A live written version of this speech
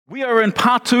We are in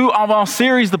part 2 of our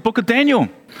series, the Book of Daniel.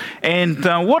 And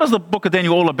what is the Book of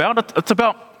Daniel all about? It's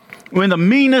about when the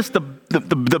meanest, the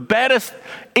baddest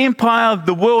empire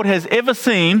the world has ever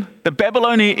seen, the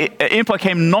Babylonian Empire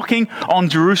came knocking on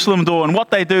Jerusalem's door. And what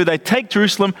they do, they take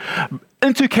Jerusalem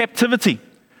into captivity.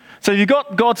 So you've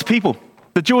got God's people,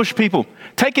 the Jewish people,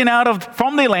 taken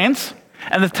from their lands,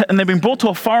 and they've been brought to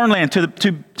a foreign land,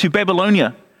 to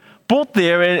Babylonia. Brought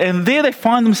there, and there they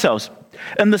find themselves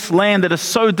in this land that is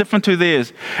so different to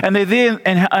theirs. And they're there,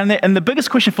 and the biggest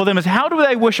question for them is, how do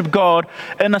they worship God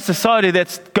in a society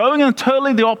that's going in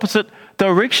totally the opposite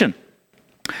direction?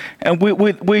 And where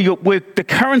the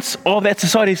currents of that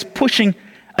society is pushing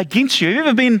against you.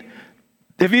 Have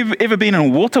you ever been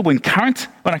in water when a current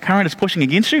is pushing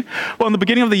against you? Well, in the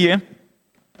beginning of the year,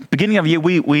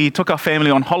 we took our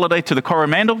family on holiday to the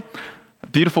Coromandel, a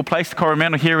beautiful place, the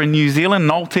Coromandel here in New Zealand,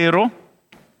 in Aotearoa.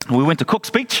 We went to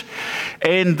Cook's Beach,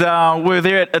 and we're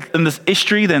there in this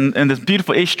estuary, in this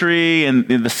beautiful estuary, and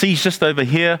the sea's just over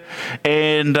here.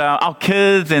 And our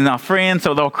kids and our friends,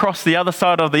 so they'll cross the other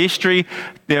side of the estuary,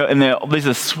 and there's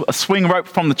a swing rope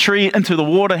from the tree into the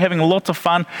water, having lots of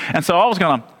fun. And so I was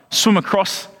going to swim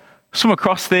across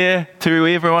there to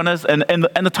where everyone is, and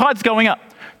the tide's going up.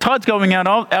 Tide's going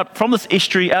out from this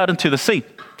estuary out into the sea.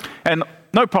 And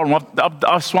no problem.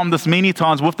 I've swum this many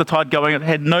times with the tide going. It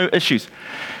had no issues.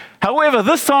 However,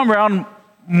 this time around,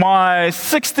 my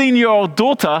 16-year-old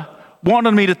daughter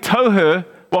wanted me to tow her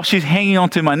while she's hanging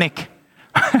onto my neck.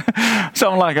 So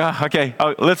I'm like, okay,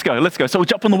 let's go. So we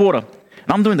jump in the water. And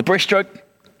I'm doing the breaststroke,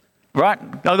 right?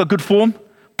 I've got good form,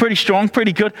 pretty strong,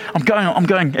 pretty good. I'm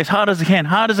going as hard as I can.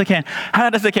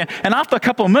 And after a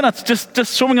couple of minutes, just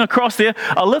swimming across there,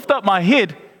 I lift up my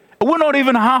head. We're not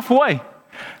even halfway.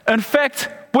 In fact,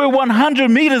 we're 100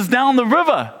 meters down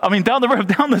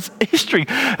this estuary.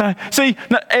 See,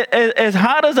 as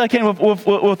hard as I can,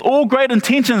 with all great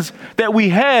intentions that we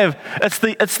have,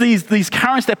 it's these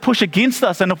currents that push against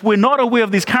us. And if we're not aware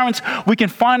of these currents, we can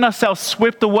find ourselves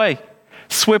swept away.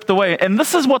 And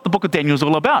this is what the book of Daniel is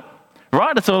all about.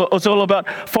 Right? It's all about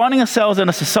finding ourselves in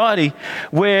a society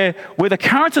where the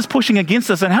current is pushing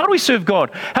against us. And how do we serve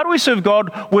God? How do we serve God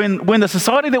when the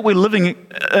society that we're living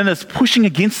in is pushing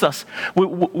against us?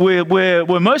 Where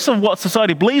most of what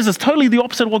society believes is totally the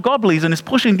opposite of what God believes and is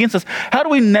pushing against us. How do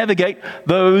we navigate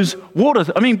those waters?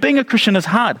 I mean, being a Christian is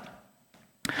hard.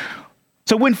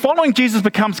 So when following Jesus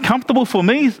becomes comfortable for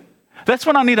me, that's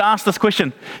when I need to ask this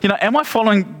question. Am I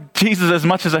following Jesus as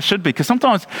much as I should be? Because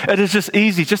sometimes it is just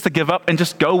easy just to give up and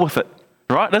just go with it,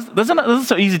 right? Isn't it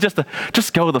so easy just to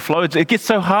go with the flow? It gets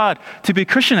so hard to be a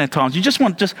Christian at times. You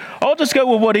I'll just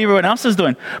go with what everyone else is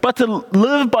doing. But to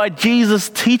live by Jesus'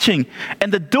 teaching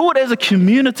and to do it as a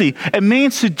community, it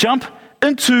means to jump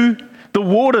into the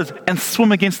waters and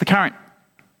swim against the current.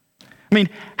 I mean,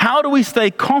 how do we stay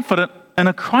confident in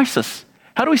a crisis?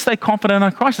 How do we stay confident in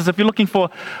a crisis? If you're looking for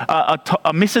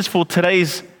a message for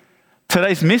today's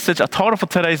message, a title for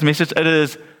today's message, it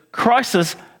is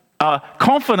Crisis,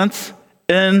 Confidence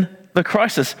in the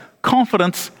Crisis.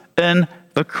 Confidence in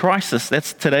the Crisis.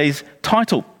 That's today's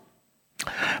title.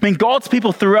 I mean, God's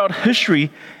people throughout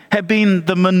history have been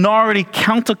the minority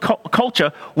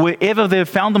counterculture wherever they've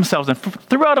found themselves, and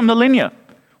throughout a millennia.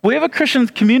 Wherever Christian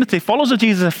community, followers of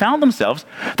Jesus, have found themselves,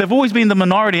 they've always been the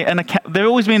minority, and they've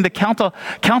always been the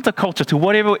counterculture to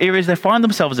whatever areas they find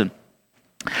themselves in.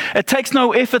 It takes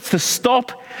no efforts to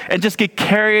stop and just get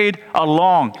carried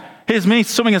along. Here's me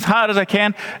swimming as hard as I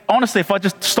can. Honestly, if I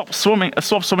just stop swimming, it's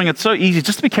so easy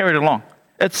just to be carried along.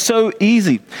 It's so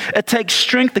easy. It takes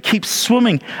strength to keep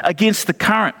swimming against the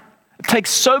current. It takes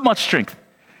so much strength.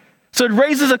 So it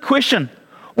raises a question.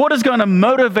 What is going to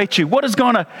motivate you? What is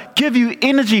going to give you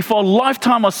energy for a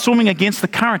lifetime of swimming against the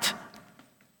current?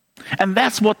 And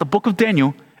that's what the book of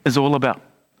Daniel is all about.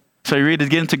 So you ready to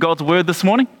get into God's word this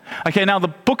morning? Okay, now the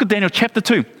book of Daniel, chapter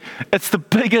 2. It's the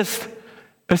biggest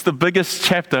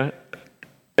chapter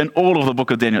in all of the book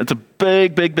of Daniel. It's a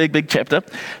big chapter.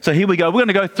 So here we go. We're going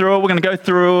to go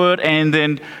through it. And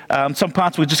then some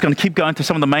parts we're just going to keep going to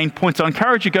some of the main points. I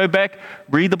encourage you to go back,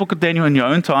 read the book of Daniel in your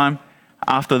own time.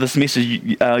 After this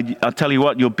message, I'll tell you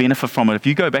what, you'll benefit from it if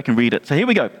you go back and read it. So here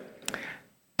we go.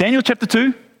 Daniel chapter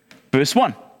 2, verse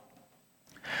 1.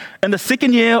 In the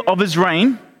second year of his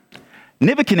reign,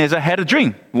 Nebuchadnezzar had a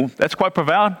dream. Well, that's quite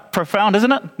profound,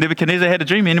 isn't it? Nebuchadnezzar had a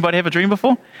dream. Anybody have a dream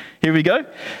before? Here we go.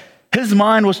 His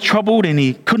mind was troubled and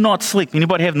he could not sleep.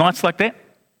 Anybody have nights like that?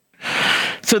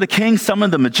 So the king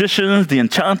summoned the magicians, the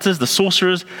enchanters, the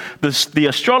sorcerers, the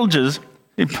astrologers,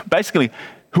 basically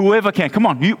whoever can. Come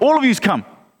on, all of you come.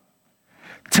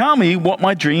 Tell me what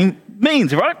my dream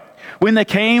means, right? When they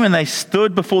came and they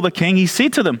stood before the king, he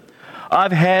said to them,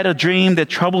 I've had a dream that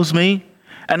troubles me,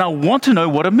 and I want to know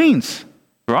what it means.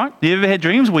 Right? You ever had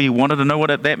dreams where you wanted to know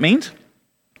what that means?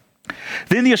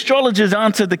 Then the astrologers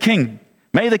answered the king,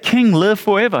 may the king live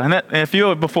forever. And if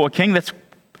you're before a king, that's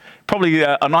probably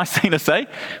a nice thing to say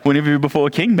whenever you're before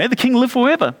a king. May the king live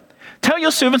forever. Tell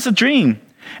your servants a dream,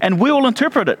 and we will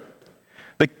interpret it.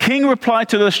 The king replied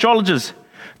to the astrologers,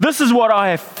 this is what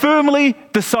I have firmly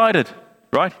decided.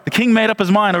 Right? The king made up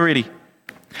his mind already.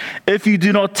 If you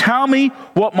do not tell me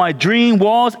what my dream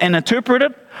was and interpret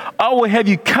it, I will have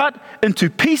you cut into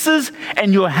pieces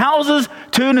and your houses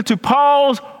turned into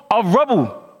piles of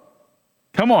rubble.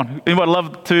 Come on, anybody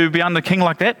love to be under a king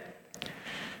like that?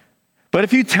 But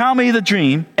if you tell me the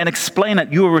dream and explain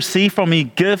it, you will receive from me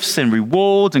gifts and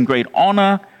rewards and great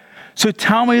honor. So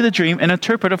tell me the dream and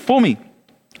interpret it for me.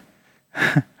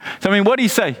 So what do you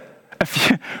say?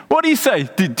 What do you say?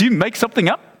 Do you make something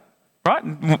up? Right?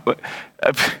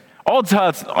 Odds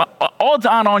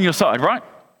aren't on your side, right?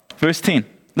 Verse 10.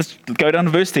 Let's go down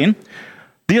to verse 10.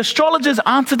 The astrologers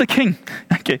answered the king.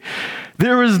 Okay.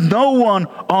 There is no one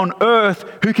on earth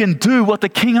who can do what the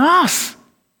king asks.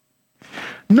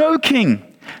 No king,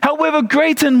 however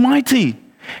great and mighty,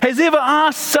 has ever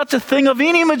asked such a thing of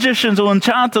any magicians or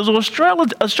enchanters or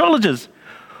astrologers.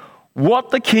 What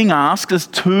the king asks is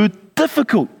too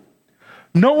difficult.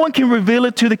 No one can reveal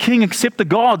it to the king except the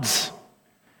gods.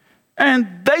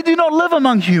 And they do not live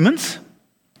among humans.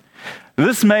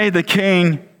 This made the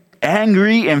king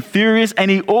angry and furious,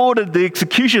 and he ordered the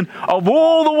execution of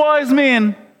all the wise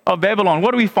men of Babylon.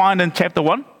 What do we find in chapter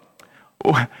 1?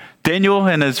 Daniel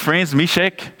and his friends,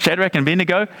 Meshach, Shadrach, and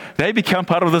Abednego, they become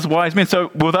part of this wise men. So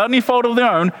without any fault of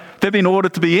their own, they've been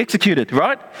ordered to be executed,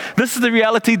 right? This is the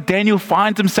reality Daniel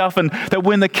finds himself in, that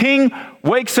when the king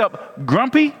wakes up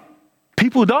grumpy,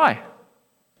 people die.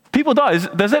 People die.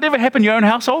 Does that ever happen in your own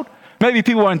household? Maybe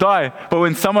people won't die, but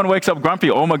when someone wakes up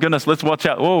grumpy, oh my goodness, let's watch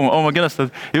out. Oh my goodness.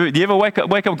 Do you ever wake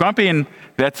up grumpy and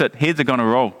that's it, heads are going to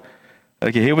roll.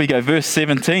 Okay, here we go, verse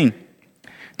 17.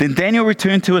 Then Daniel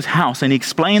returned to his house and he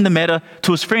explained the matter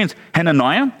to his friends,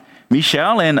 Hananiah,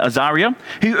 Mishael, and Azariah.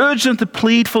 He urged them to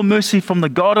plead for mercy from the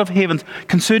God of heavens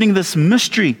concerning this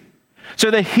mystery,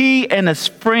 so that he and his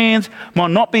friends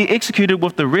might not be executed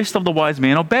with the rest of the wise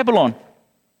men of Babylon.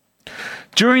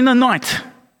 During the night,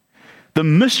 the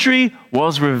mystery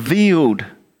was revealed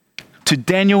to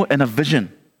Daniel in a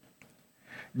vision.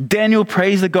 Daniel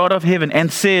praised the God of heaven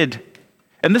and said,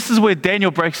 and this is where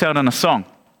Daniel breaks out in a song.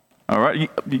 All right,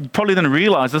 you probably didn't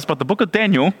realize this, but the book of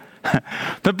Daniel,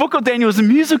 is a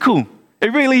musical.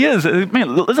 It really is.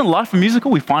 Man, isn't life a musical?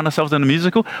 We find ourselves in a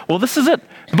musical. Well, this is it.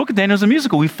 The book of Daniel is a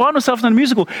musical. We find ourselves in a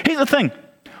musical. Here's the thing.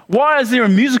 Why is there a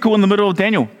musical in the middle of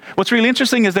Daniel? What's really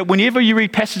interesting is that whenever you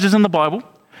read passages in the Bible,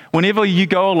 whenever you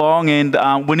go along and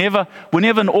whenever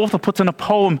an author puts in a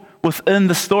poem within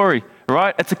the story,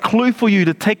 right, it's a clue for you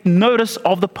to take notice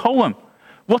of the poem.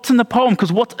 What's in the poem?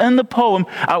 Because what's in the poem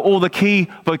are all the key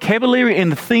vocabulary and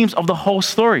the themes of the whole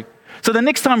story. So the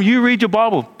next time you read your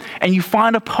Bible and you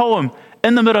find a poem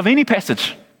in the middle of any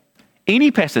passage,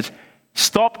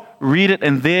 stop, read it,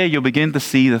 and there you'll begin to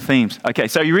see the themes. Okay,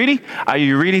 so are you ready? Are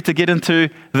you ready to get into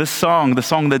this song, the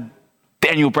song that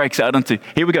Daniel breaks out into?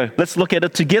 Here we go. Let's look at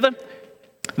it together.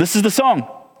 This is the song.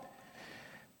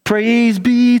 Praise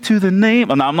be to the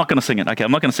name. Oh, no, I'm not going to sing it. Okay,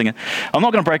 I'm not going to sing it. I'm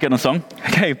not going to break it in a song.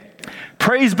 Okay.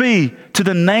 Praise be to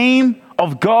the name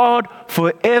of God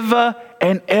forever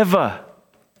and ever.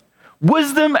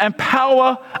 Wisdom and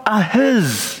power are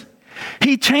His.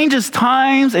 He changes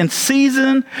times and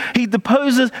season. He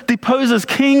deposes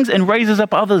kings and raises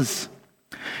up others.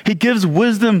 He gives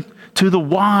wisdom to the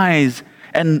wise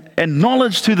and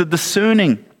knowledge to the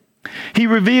discerning. He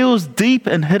reveals deep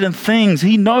and hidden things.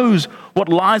 He knows what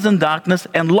lies in darkness,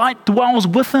 and light dwells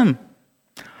with Him.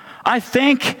 I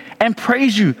thank and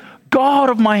praise you, God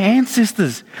of my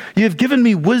ancestors. You have given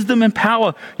me wisdom and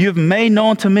power. You have made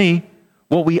known to me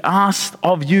what we asked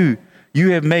of you.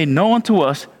 You have made known to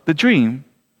us the dream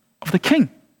of the king.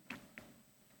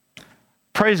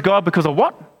 Praise God because of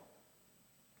what?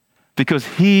 Because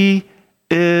He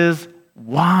is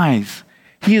wise.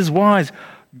 He is wise.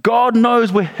 God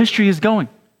knows where history is going.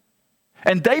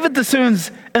 And David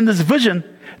discerns in this vision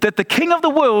that the king of the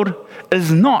world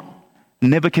is not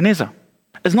Nebuchadnezzar.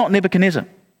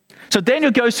 So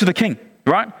Daniel goes to the king,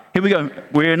 right? Here we go.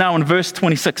 We're now in verse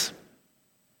 26.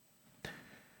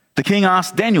 The king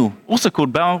asked Daniel, also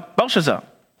called Belshazzar,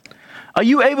 are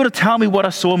you able to tell me what I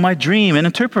saw in my dream and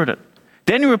interpret it?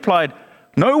 Daniel replied,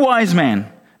 no wise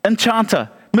man, enchanter,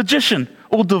 magician,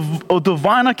 or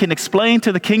diviner can explain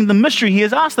to the king the mystery he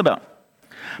has asked about.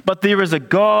 But there is a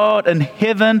God in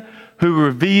heaven who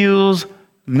reveals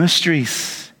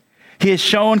mysteries. He has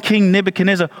shown King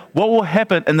Nebuchadnezzar what will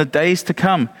happen in the days to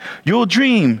come. Your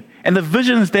dream and the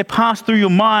visions that pass through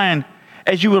your mind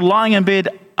as you were lying in bed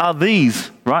are these,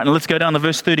 right? And let's go down to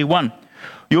verse 31.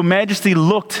 Your majesty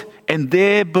looked, and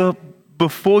there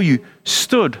before you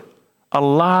stood a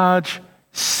large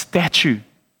statue.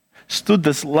 Stood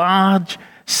this large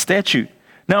statue.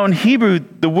 Now in Hebrew,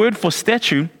 the word for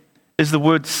statue is the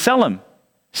word selim.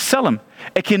 Selim.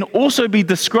 It can also be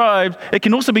described, it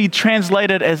can also be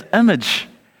translated as image.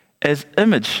 As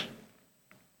image.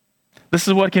 This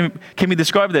is what can be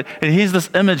described that. And here's this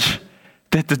image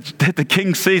that the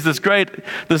king sees, this great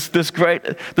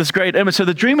image. So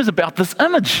the dream is about this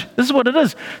image. This is what it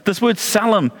is. This word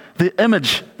Salim, the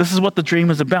image. This is what the dream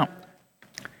is about.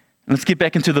 Let's get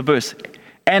back into the verse.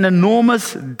 An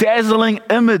enormous, dazzling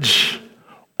image,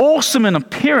 awesome in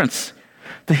appearance.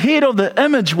 The head of the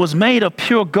image was made of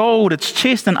pure gold, its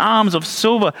chest and arms of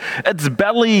silver, its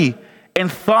belly and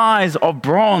thighs of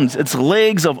bronze, its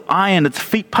legs of iron, its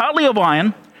feet partly of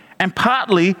iron and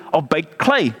partly of baked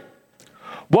clay.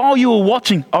 While you were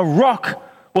watching, a rock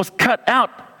was cut out,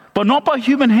 but not by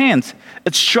human hands.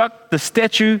 It struck the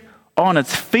statue on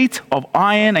its feet of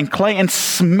iron and clay and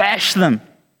smashed them.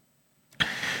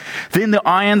 Then the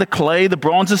iron, the clay, the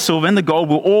bronze, the silver, and the gold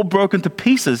were all broken to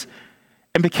pieces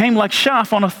and became like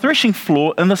chaff on a threshing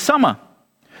floor in the summer.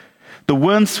 The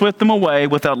wind swept them away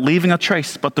without leaving a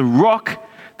trace, but the rock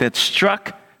that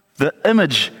struck the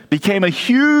image became a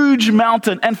huge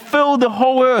mountain and filled the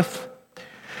whole earth.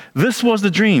 This was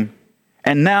the dream,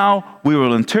 and now we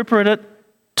will interpret it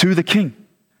to the king.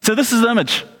 So this is the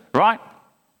image, right?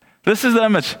 This is the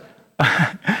image.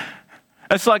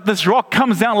 It's like this rock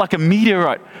comes down like a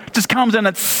meteorite. It just comes down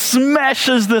and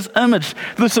smashes this image.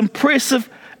 This impressive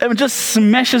image just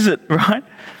smashes it, right?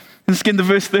 Let's get into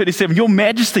verse 37. Your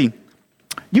majesty,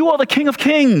 you are the King of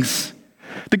kings.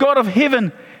 The God of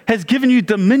heaven has given you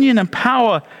dominion and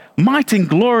power, might and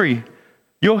glory.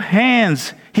 Your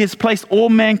hands he has placed all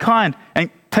mankind. And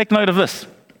take note of this.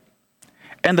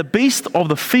 And the beasts of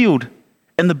the field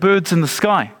and the birds in the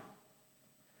sky.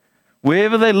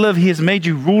 Wherever they live, he has made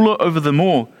you ruler over them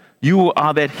all. You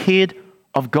are that head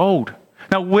of gold.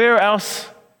 Now, where else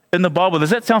in the Bible, does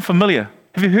that sound familiar?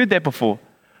 Have you heard that before?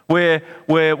 Where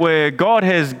God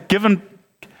has given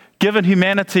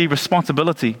humanity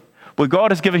responsibility. Where God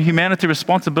has given humanity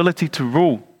responsibility to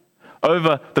rule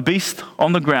over the beast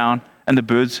on the ground and the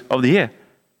birds of the air.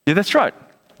 Yeah, that's right.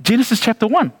 Genesis chapter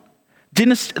 1.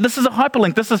 This is a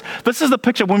hyperlink. This is the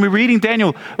picture. When we're reading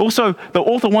Daniel, also the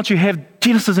author wants you to have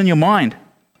Genesis in your mind.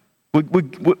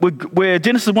 Where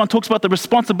Genesis 1 talks about the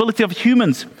responsibility of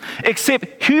humans,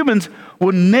 except humans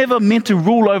were never meant to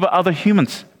rule over other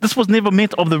humans. This was never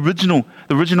meant of the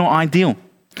original ideal.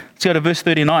 Let's go to verse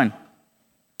 39.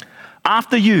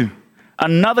 After you,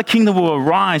 another kingdom will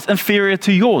arise inferior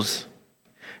to yours.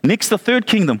 Next, the third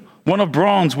kingdom, one of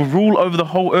bronze, will rule over the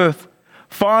whole earth.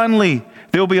 Finally,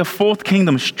 there will be a fourth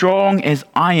kingdom, strong as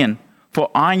iron, for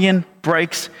iron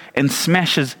breaks and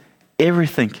smashes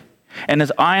everything. And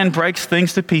as iron breaks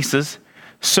things to pieces,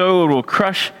 so it will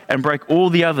crush and break all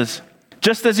the others.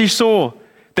 Just as you saw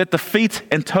that the feet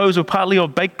and toes were partly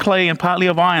of baked clay and partly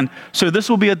of iron, so this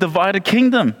will be a divided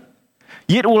kingdom.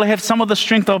 Yet it will have some of the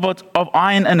strength of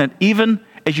iron in it, even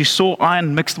as you saw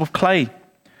iron mixed with clay.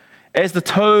 As the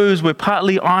toes were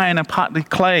partly iron and partly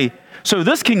clay, so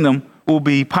this kingdom will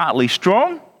be partly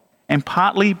strong and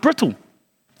partly brittle.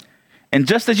 And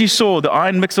just as you saw the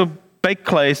iron mixed with baked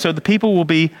clay, so the people will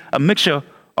be a mixture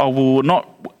will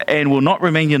not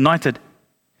remain united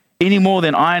any more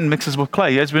than iron mixes with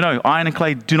clay. As we know, iron and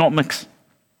clay do not mix.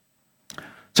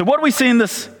 So what we see in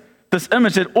this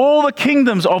image, that all the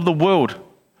kingdoms of the world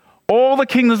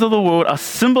are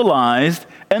symbolized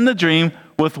in the dream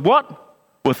with what?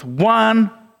 With one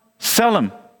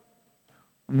Selim,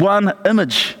 one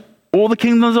image. All the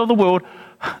kingdoms of the world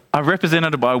are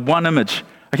represented by one image.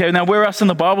 Okay, now where else in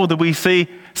the Bible do we see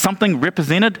something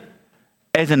represented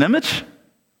as an image?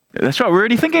 That's right, we're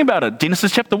already thinking about it.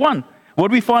 Genesis chapter 1. What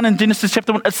do we find in Genesis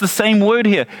chapter 1? It's the same word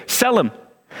here, Selim.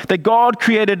 That God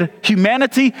created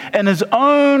humanity in his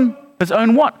own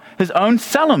what? His own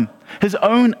Selim, his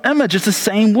own image. It's the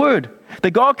same word.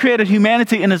 That God created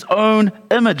humanity in his own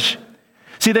image.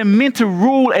 See, they're meant to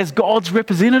rule as God's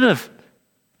representative.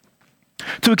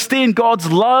 To extend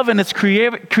God's love and its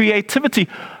creativity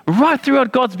right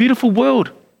throughout God's beautiful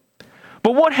world.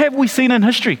 But what have we seen in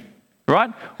history,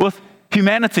 right? With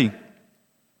humanity.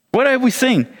 What have we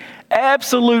seen?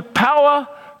 Absolute power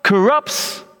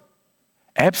corrupts.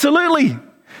 Absolutely.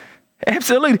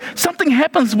 Something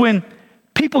happens when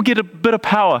people get a bit of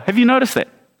power. Have you noticed that?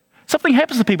 Something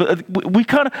happens to people.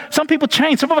 Some people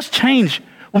change. Some of us change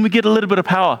when we get a little bit of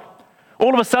power.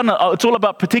 All of a sudden, it's all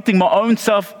about protecting my own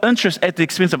self-interest at the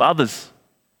expense of others.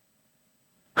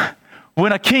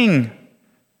 When a king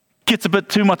gets a bit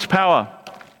too much power,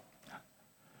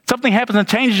 something happens and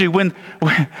changes you when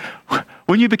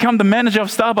you become the manager of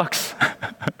Starbucks,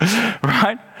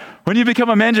 right? When you become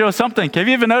a manager of something. Have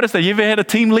you ever noticed that? You ever had a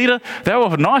team leader? They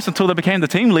were nice until they became the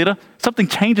team leader. Something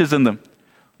changes in them.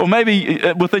 Or maybe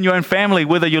within your own family,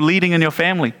 whether you're leading in your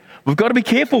family. We've got to be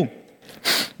careful.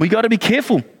 We've got to be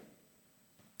careful.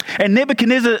 And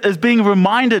Nebuchadnezzar is being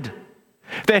reminded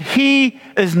that he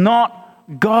is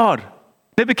not God.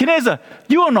 Nebuchadnezzar,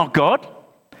 you are not God.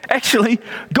 Actually,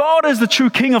 God is the true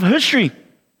king of history.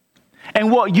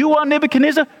 And what you are,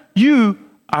 Nebuchadnezzar, you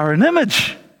are an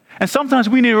image. And sometimes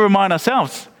we need to remind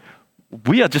ourselves,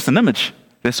 we are just an image.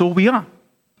 That's all we are.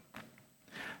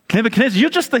 Nebuchadnezzar, you're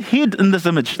just the head in this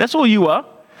image. That's all you are.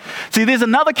 See, there's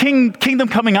another kingdom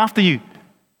coming after you.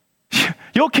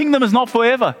 Your kingdom is not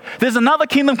forever. There's another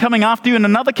kingdom coming after you, and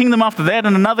another kingdom after that,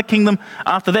 and another kingdom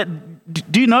after that.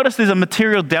 Do you notice there's a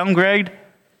material downgrade?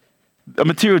 A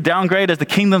material downgrade as the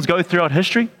kingdoms go throughout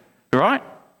history, right?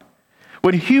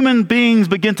 When human beings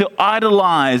begin to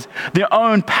idolize their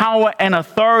own power and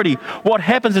authority, what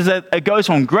happens is that it goes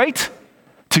from great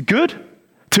to good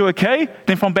to okay,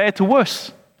 then from bad to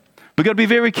worse. We've got to be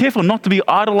very careful not to be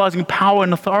idolizing power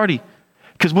and authority.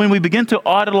 Because when we begin to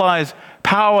idolize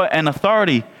power and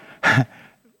authority,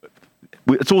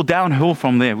 it's all downhill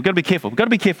from there. We've got to be careful. We've got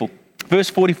to be careful. Verse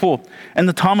 44, in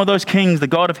the time of those kings, the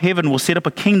God of heaven will set up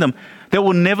a kingdom that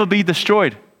will never be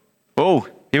destroyed. Oh,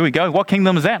 here we go. What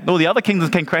kingdom is that? All the other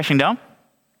kingdoms came crashing down.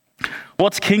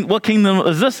 What kingdom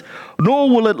is this? Nor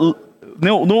will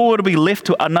it be left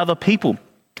to another people.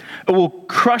 It will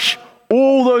crush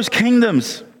all those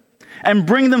kingdoms and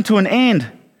bring them to an end,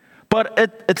 but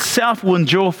it itself will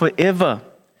endure forever.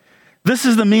 This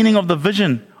is the meaning of the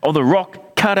vision of the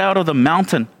rock cut out of the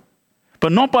mountain,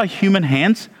 but not by human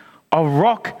hands, a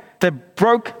rock that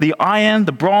broke the iron,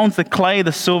 the bronze, the clay,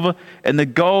 the silver, and the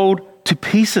gold to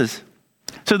pieces.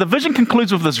 So the vision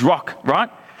concludes with this rock, right?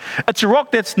 It's a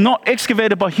rock that's not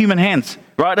excavated by human hands,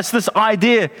 right? It's this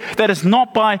idea that it's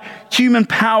not by human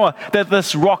power that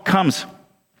this rock comes.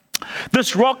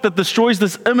 This rock that destroys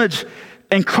this image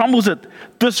and crumbles it,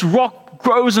 this rock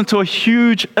grows into a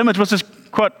huge image, which is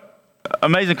quite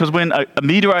amazing because when a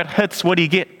meteorite hits, what do you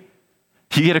get?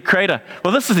 You get a crater.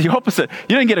 Well, this is the opposite.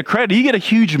 You don't get a crater, you get a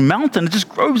huge mountain. It just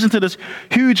grows into this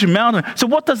huge mountain. So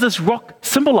what does this rock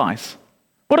symbolize?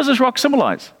 What does this rock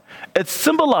symbolize? It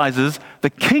symbolizes the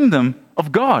kingdom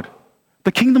of God.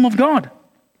 The kingdom of God.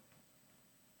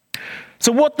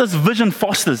 So what this vision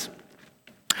fosters?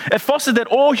 It fosters that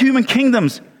all human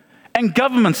kingdoms and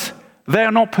governments, they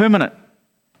are not permanent.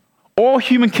 All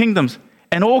human kingdoms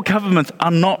and all governments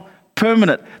are not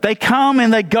permanent. They come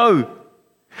and they go.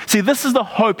 See, this is the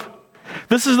hope.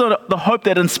 This is the hope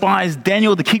that inspires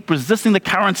Daniel to keep resisting the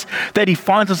currents that he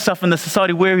finds himself in the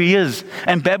society where he is,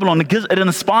 and Babylon. It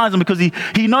inspires him because he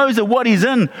knows that what he's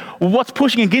in, what's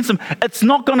pushing against him, it's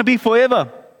not going to be forever.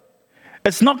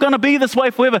 It's not going to be this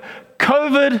way forever.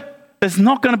 COVID is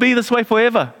not going to be this way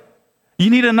forever. You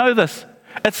need to know this.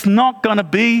 It's not going to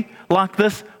be like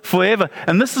this forever.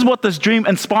 And this is what this dream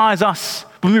inspires us.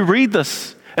 When we read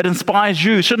this, it inspires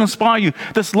you. It should inspire you.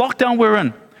 This lockdown we're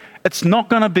in, it's not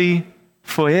going to be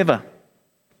forever.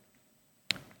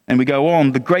 And we go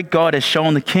on. The great God has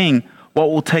shown the king what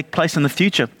will take place in the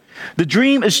future. The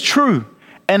dream is true,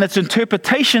 and its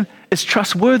interpretation is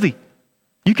trustworthy.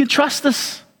 You can trust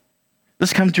this.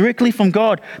 This comes directly from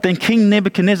God. Then King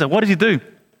Nebuchadnezzar, what does he do?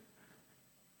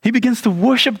 He begins to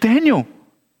worship Daniel.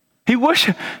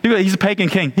 He's a pagan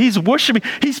king. He's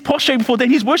prostrating before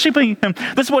Daniel. He's worshiping him.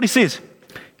 This is what he says.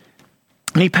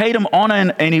 And he paid him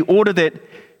honor, and he ordered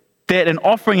that an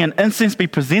offering and incense be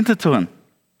presented to him.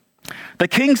 The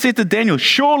king said to Daniel,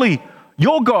 surely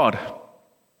your God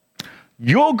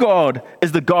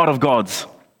is the God of gods,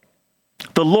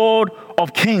 the Lord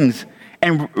of kings,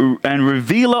 and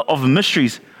revealer of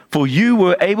mysteries, for you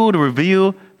were able to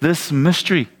reveal this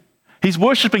mystery. He's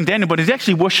worshiping Daniel, but he's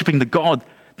actually worshiping the God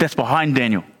that's behind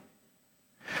Daniel.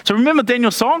 So remember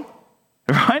Daniel's song,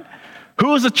 right?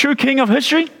 Who is the true king of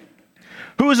history?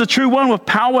 Who is the true one with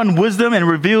power and wisdom and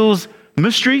reveals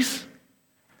mysteries?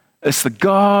 It's the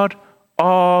God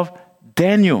of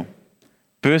Daniel.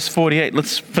 Verse 48,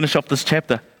 let's finish off this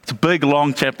chapter. It's a big,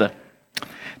 long chapter.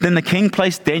 Then the king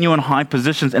placed Daniel in high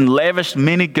positions and lavished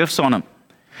many gifts on him.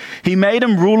 He made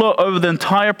him ruler over the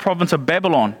entire province of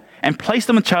Babylon and placed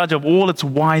him in charge of all its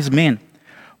wise men.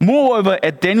 Moreover,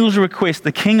 at Daniel's request,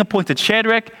 the king appointed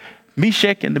Shadrach,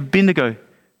 Meshach, and Abednego.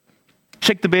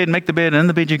 Shake the bed, make the bed, and in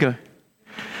the bed you go.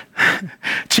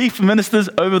 chief ministers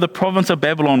over the province of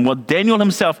Babylon, while Daniel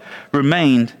himself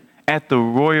remained at the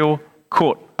royal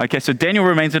court. Okay, so Daniel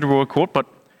remains at the royal court, but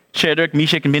Shadrach,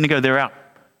 Meshach, and Abednego, they're out.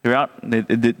 They're out.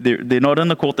 They're not in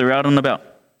the court. They're out and about.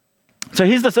 So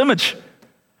here's this image.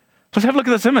 Let's have a look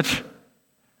at this image.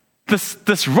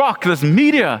 This rock, this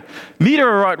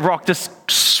meteorite rock just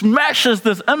smashes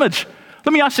this image.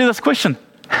 Let me ask you this question.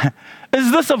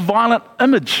 Is this a violent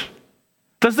image?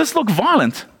 Does this look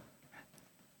violent?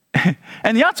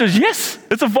 And the answer is yes.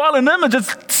 It's a violent image.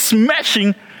 It's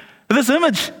smashing this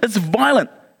image. It's violent.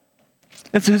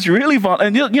 It's really violent.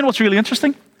 And you know what's really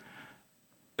interesting?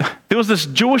 There was this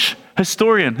Jewish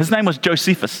historian. His name was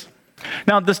Josephus.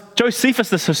 Now, this Josephus,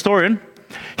 this historian,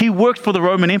 he worked for the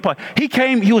Roman Empire.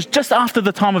 He was just after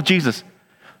the time of Jesus.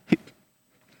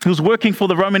 He was working for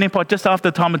the Roman Empire just after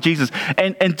the time of Jesus.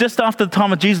 And just after the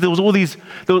time of Jesus, there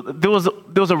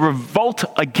was a revolt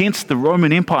against the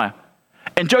Roman Empire.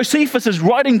 And Josephus is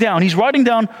writing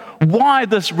down why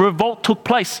this revolt took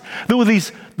place. There were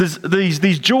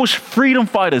these Jewish freedom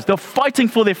fighters. They're fighting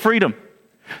for their freedom.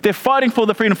 They're fighting for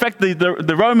the freedom. In fact,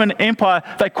 the Roman Empire,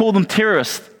 they called them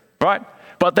terrorists, right?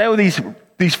 But they were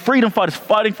these freedom fighters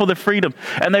fighting for their freedom.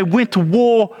 And they went to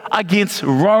war against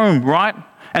Rome, right?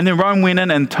 And then Rome went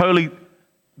in and totally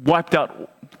wiped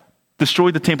out,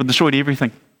 destroyed the temple, destroyed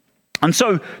everything. And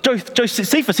so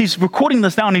Josephus, he's recording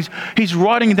this down, he's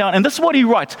writing it down, and this is what he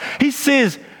writes. He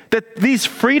says that these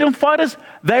freedom fighters,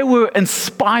 they were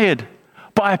inspired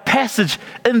by a passage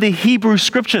in the Hebrew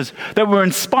scriptures. They were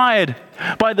inspired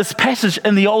by this passage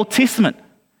in the Old Testament.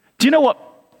 Do you know what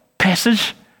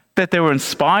passage that they were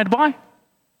inspired by?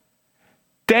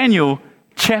 Daniel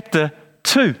chapter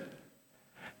 2.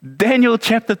 Daniel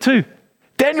chapter 2.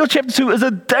 Daniel chapter 2 is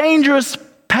a dangerous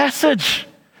passage.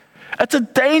 It's a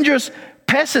dangerous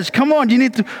passage. Come on, we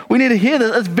need to hear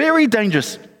this. It's very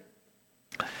dangerous.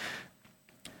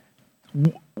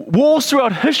 Wars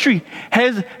throughout history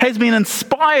has been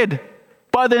inspired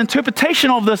by the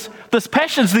interpretation of this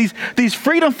passage. These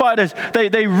freedom fighters,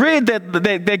 they read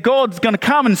that God's going to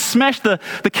come and smash the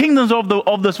kingdoms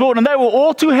of this world, and they were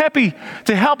all too happy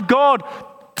to help God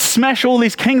smash all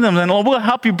these kingdoms, and we'll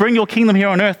help you bring your kingdom here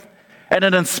on earth. And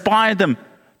it inspired them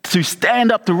to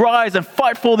stand up, to rise and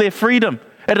fight for their freedom.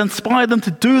 It inspired them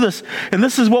to do this. And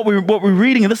this is what we're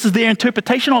reading, and this is their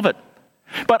interpretation of it.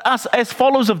 But us, as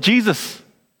followers of Jesus,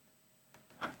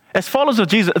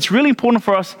 it's really important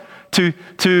for us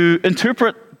to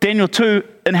interpret Daniel 2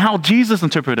 and how Jesus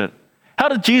interpreted it. How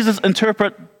did Jesus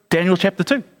interpret Daniel chapter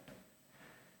 2?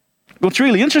 What's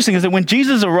really interesting is that when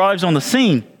Jesus arrives on the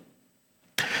scene,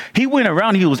 he went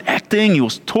around, he was acting, he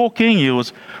was talking, he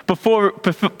was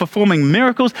performing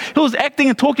miracles. He was acting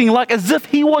and talking like as if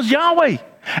he was Yahweh,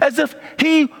 as if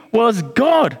he was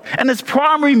God. And his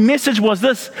primary message was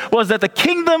that the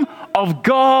kingdom of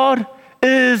God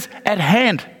is at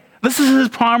hand. This is his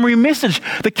primary message.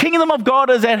 The kingdom of God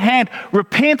is at hand.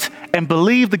 Repent and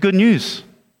believe the good news.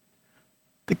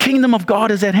 The kingdom of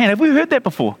God is at hand. Have we heard that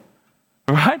before?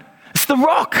 Right? It's the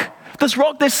rock. This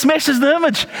rock that smashes the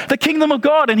image, the kingdom of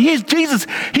God. And here's Jesus.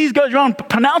 He goes around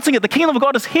pronouncing it. The kingdom of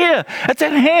God is here. It's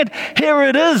at hand. Here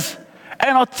it is.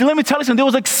 And let me tell you something. There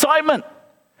was excitement.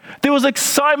 There was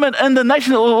excitement in the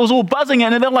nation. It was all buzzing.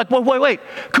 And they're like, wait.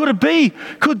 Could it be?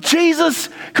 Could Jesus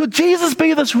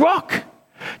be this rock?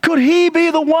 Could he be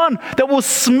the one that will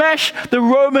smash the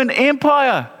Roman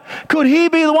Empire? Could he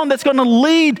be the one that's going to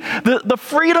lead the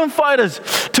freedom fighters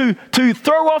to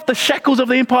throw off the shackles of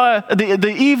the empire,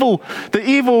 the evil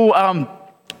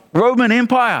Roman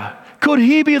Empire? Could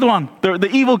he be the one, the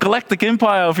evil galactic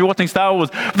empire, if you're watching Star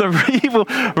Wars, the evil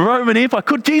Roman Empire?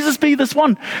 Could Jesus be this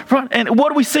one? Right? And what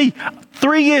do we see?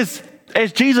 3 years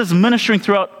as Jesus ministering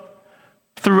throughout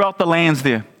the lands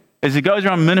there, as he goes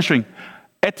around ministering.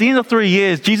 At the end of 3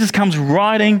 years, Jesus comes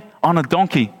riding on a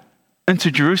donkey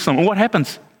into Jerusalem. And what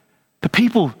happens? The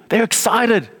people, they're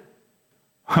excited.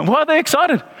 Why are they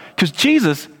excited? Because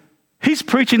Jesus, he's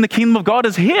preaching the kingdom of God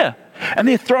is here. And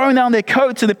they're throwing down their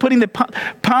coats and they're putting their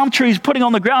palm trees, putting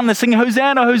on the ground, and they're singing,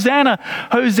 Hosanna, Hosanna,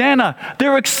 Hosanna.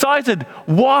 They're excited.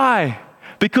 Why?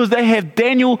 Because they have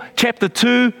Daniel chapter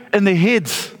 2 in their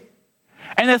heads.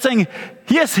 And they're saying,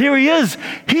 yes, here he is.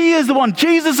 He is the one.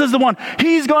 Jesus is the one.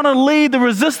 He's going to lead the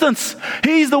resistance.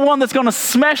 He's the one that's going to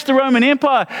smash the Roman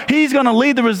Empire. He's going to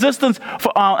lead the resistance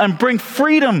and bring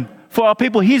freedom for our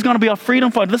people. He's going to be our freedom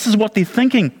fighter. This is what they're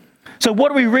thinking. So what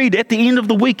do we read at the end of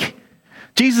the week?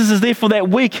 Jesus is there for that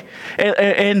week.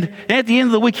 And at the end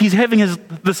of the week, he's having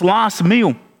this last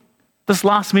meal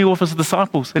with his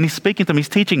disciples. And he's speaking to them. He's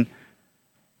teaching.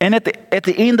 And at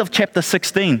the end of chapter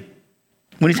 16,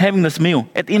 when he's having this meal,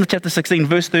 at the end of chapter 16,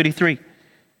 verse 33,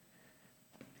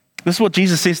 This is what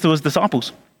Jesus says to his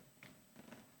disciples.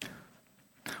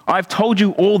 I've told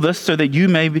you all this so that you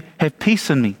may have peace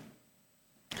in me.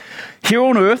 Here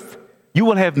on earth, you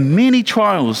will have many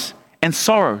trials and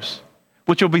sorrows,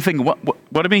 which you'll be thinking, what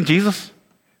do you mean, Jesus?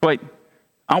 Wait,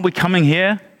 aren't we coming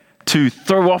here to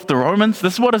throw off the Romans?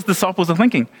 This is what his disciples are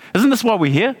thinking. Isn't this why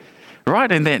we're here?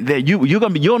 Right? And that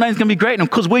your name's going to be great. And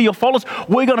because we're your followers,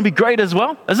 we're going to be great as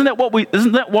well. Isn't that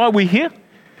why we're here?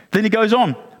 Then he goes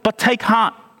on, but take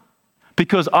heart,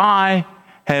 because I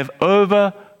have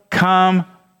overcome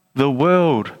the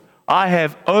world. I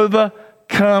have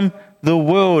overcome the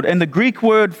world. And the Greek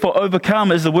word for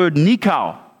overcome is the word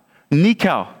nikao.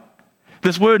 Nikao.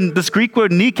 This Greek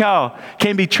word nikao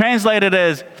can be translated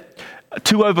as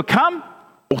to overcome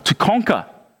or to conquer.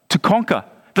 To conquer.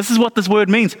 This is what this word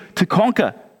means, to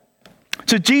conquer.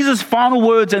 So Jesus' final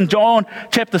words in John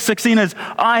chapter 16 is,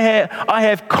 I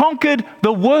have conquered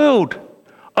the world.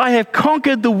 I have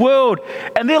conquered the world.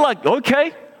 And they're like,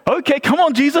 okay, come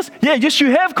on, Jesus. Yeah, yes,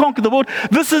 you have conquered the world.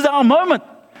 This is our moment.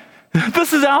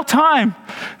 This is our time.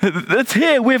 It's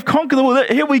here. We've conquered the world.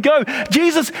 Here we go.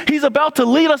 Jesus, he's about to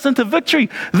lead us into victory.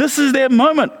 This is their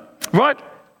moment, right?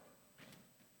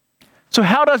 So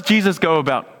how does Jesus go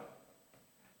about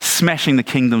smashing the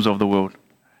kingdoms of the world?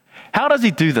 How does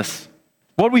he do this?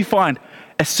 What do we find?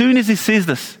 As soon as he says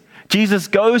this, Jesus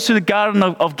goes to the Garden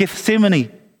of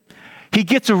Gethsemane. He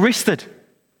gets arrested.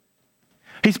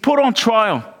 He's put on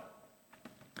trial.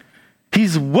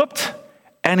 He's whipped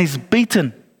and he's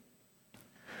beaten.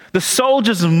 The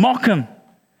soldiers mock him,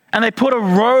 and they put a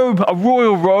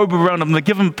royal robe around him. They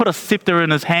put a scepter in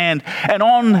his hand, and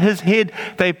on his head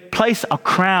they place a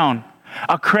crown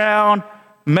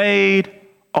made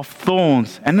of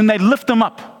thorns. And then they lift him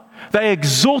up. They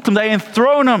exalt him. They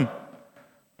enthrone him,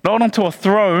 not onto a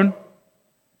throne,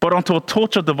 but onto a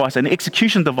torture device, an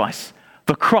execution device,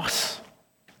 the cross.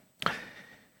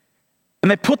 And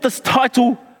they put this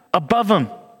title above him,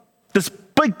 this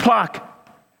big plaque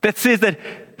that says that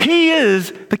he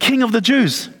is the King of the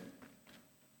Jews.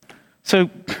 So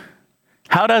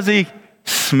how does he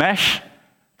smash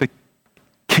the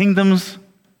kingdoms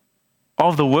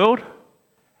of the world?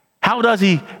 How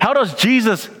does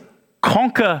Jesus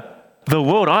conquer the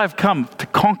world? I've come to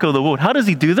conquer the world. How does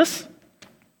he do this?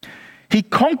 He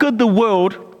conquered the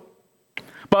world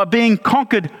by being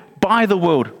conquered by the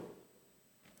world.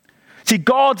 See,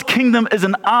 God's kingdom is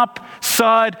an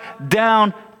upside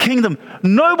down kingdom.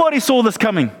 Nobody saw this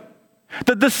coming.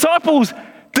 The disciples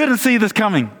didn't see this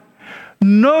coming.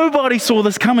 Nobody saw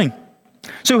this coming.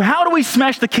 So how do we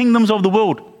smash the kingdoms of the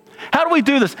world? How do we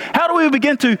do this? How do we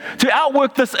begin to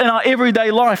outwork this in our everyday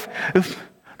life?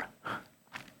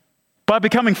 By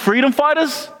becoming freedom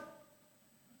fighters?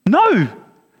 No.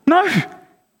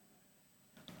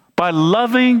 By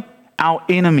loving our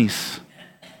enemies.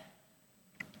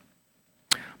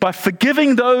 By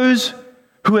forgiving those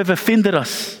who have offended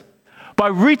us, by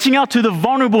reaching out to the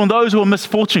vulnerable and those who are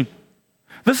misfortune.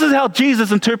 This is how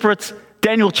Jesus interprets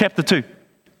Daniel chapter 2.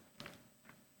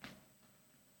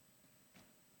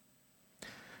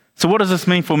 So what does this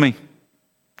mean for me?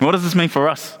 What does this mean for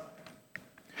us?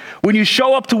 When you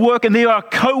show up to work and there are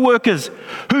co-workers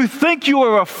who think you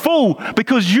are a fool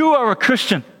because you are a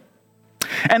Christian,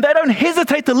 and they don't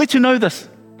hesitate to let you know this.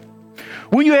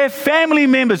 When you have family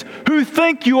members who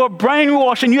think you are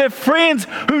brainwashed, and you have friends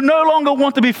who no longer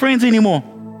want to be friends anymore,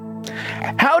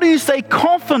 how do you stay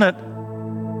confident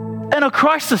in a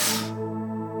crisis?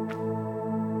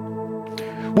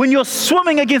 When you're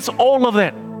swimming against all of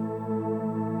that,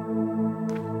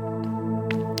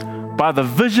 by the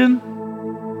vision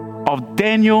of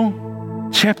Daniel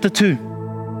chapter 2.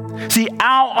 See,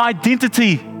 our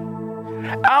identity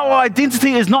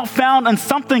is not found in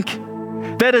something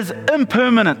that is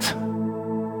impermanent.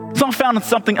 It's not found in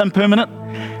something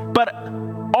impermanent, but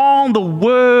on the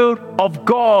word of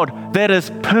God that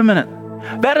is permanent.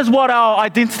 That is what our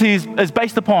identity is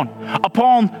based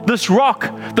upon this rock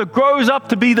that grows up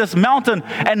to be this mountain,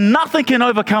 and nothing can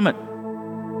overcome it.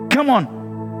 Come on.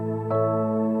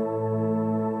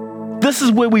 This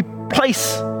is where we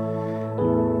place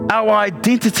our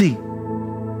identity.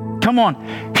 Come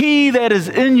on. He that is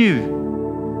in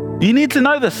you. You need to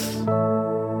know this.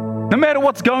 No matter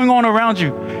what's going on around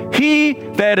you, he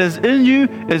that is in you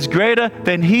is greater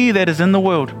than he that is in the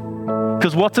world.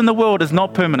 Because what's in the world is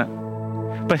not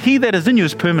permanent. But he that is in you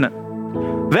is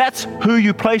permanent. That's who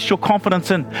you place your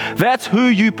confidence in. That's who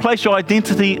you place your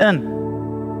identity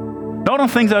in. Not on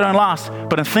things that don't last,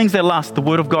 but in things that last. The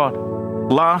word of God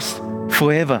lasts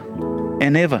forever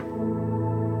and ever.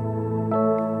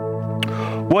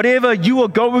 Whatever you are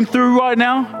going through right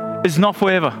now is not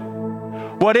forever.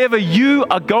 Whatever you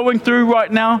are going through right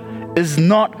now is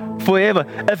not forever.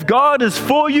 If God is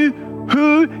for you,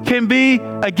 who can be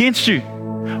against you?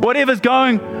 Whatever's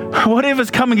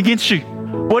coming against you,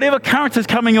 whatever current is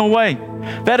coming your way,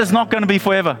 that is not going to be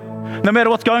forever. No matter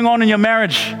what's going on in your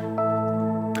marriage.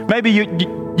 Maybe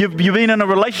you've been in a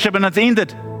relationship and it's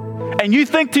ended. And you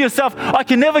think to yourself, I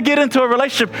can never get into a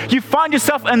relationship. You find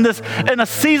yourself in a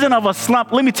season of a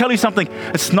slump. Let me tell you something.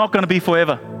 It's not going to be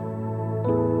forever.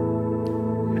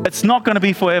 It's not going to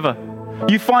be forever.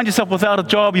 You find yourself without a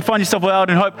job. You find yourself without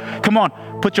any hope. Come on,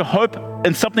 put your hope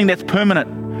in something that's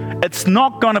permanent. It's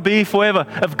not going to be forever.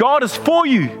 If God is for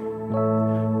you,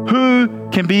 who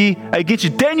can be against you?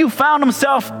 Daniel found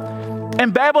himself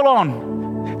in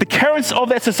Babylon. The currents of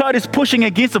that society is pushing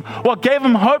against him. What gave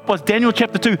him hope was Daniel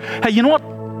chapter 2. Hey, you know what?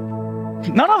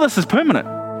 None of this is permanent.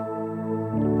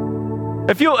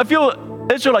 If you're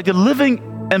Israelite, you're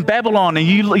living in Babylon and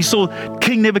you saw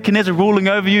King Nebuchadnezzar ruling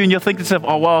over you and you're thinking to yourself,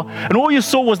 oh, wow. And all you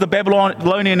saw was the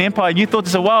Babylonian Empire. And you thought to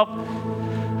yourself,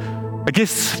 well, I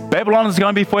guess Babylon is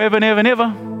going to be forever and ever and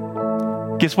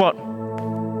ever. Guess what?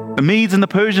 The Medes and the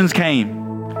Persians came.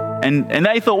 And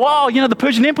they thought, wow, the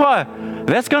Persian Empire,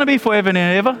 that's going to be forever and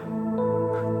ever.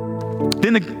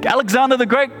 Then Alexander the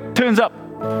Great turns up.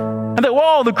 And they,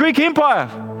 wow, the Greek Empire,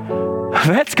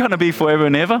 that's going to be forever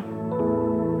and ever.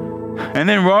 And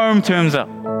then Rome turns up,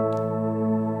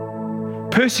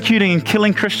 persecuting and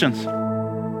killing Christians.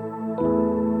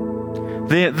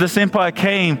 This empire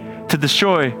came to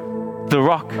destroy the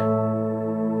rock.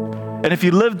 And if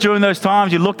you lived during those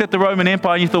times, you looked at the Roman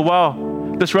Empire and you thought,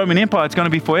 wow, this Roman Empire, it's going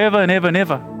to be forever and ever and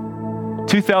ever.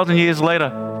 2,000 years later,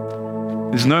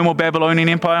 there's no more Babylonian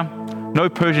Empire, no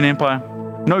Persian Empire,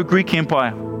 no Greek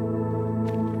Empire,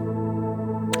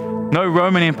 no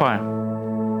Roman Empire.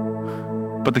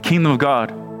 But the kingdom of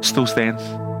God still stands.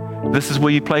 This is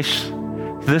where you place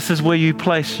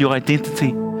your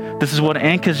identity. This is what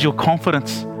anchors your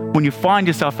confidence. When you find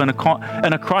yourself in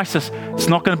a crisis, it's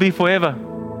not going to be forever.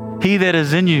 He that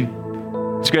is in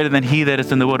you is greater than he that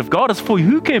is in the world. If God is for you,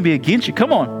 who can be against you?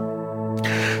 Come on.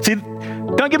 See,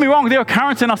 don't get me wrong. There are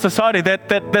currents in our society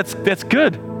that's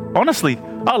good. Honestly,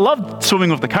 I love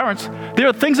swimming with the currents. There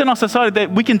are things in our society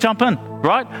that we can jump in,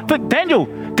 right? But Daniel,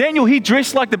 he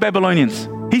dressed like the Babylonians.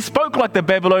 He spoke like the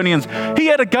Babylonians. He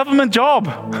had a government job.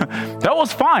 That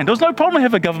was fine. There was no problem to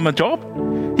have a government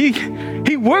job.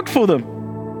 He worked for them,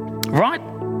 right?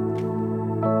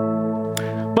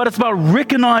 But it's about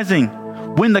recognizing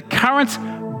when the currents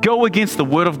go against the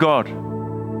Word of God.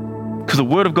 Because the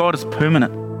Word of God is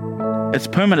permanent. It's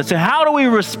permanent. So how do we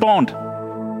respond?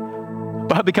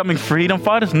 By becoming freedom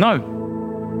fighters? No.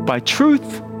 By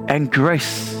truth and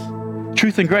grace.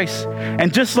 Truth and grace.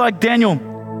 And just like Daniel,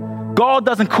 God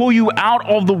doesn't call you out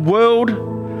of the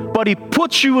world, but He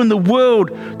puts you in the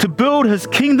world to build His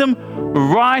kingdom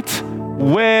right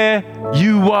where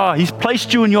you are. He's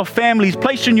placed you in your family. He's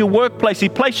placed you in your workplace. He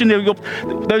placed you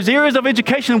in those areas of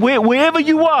education. Wherever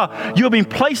you are, you've been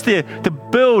placed there to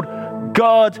build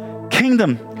God's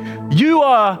kingdom. You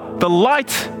are the light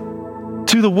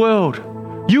to the world.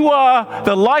 You are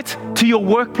the light to your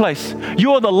workplace.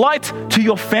 You are the light to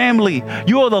your family.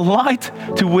 You are the light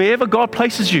to wherever God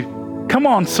places you. Come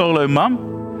on, solo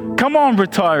mum. Come on,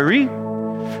 retiree.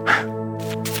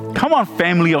 Come on,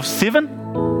 family of 7.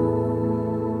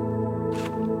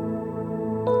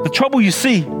 The trouble you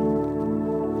see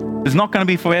is not going to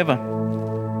be forever.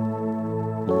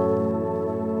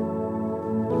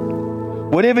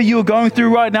 Whatever you are going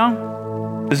through right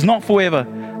now is not forever.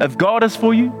 If God is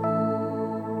for you,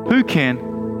 who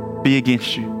can be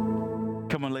against you?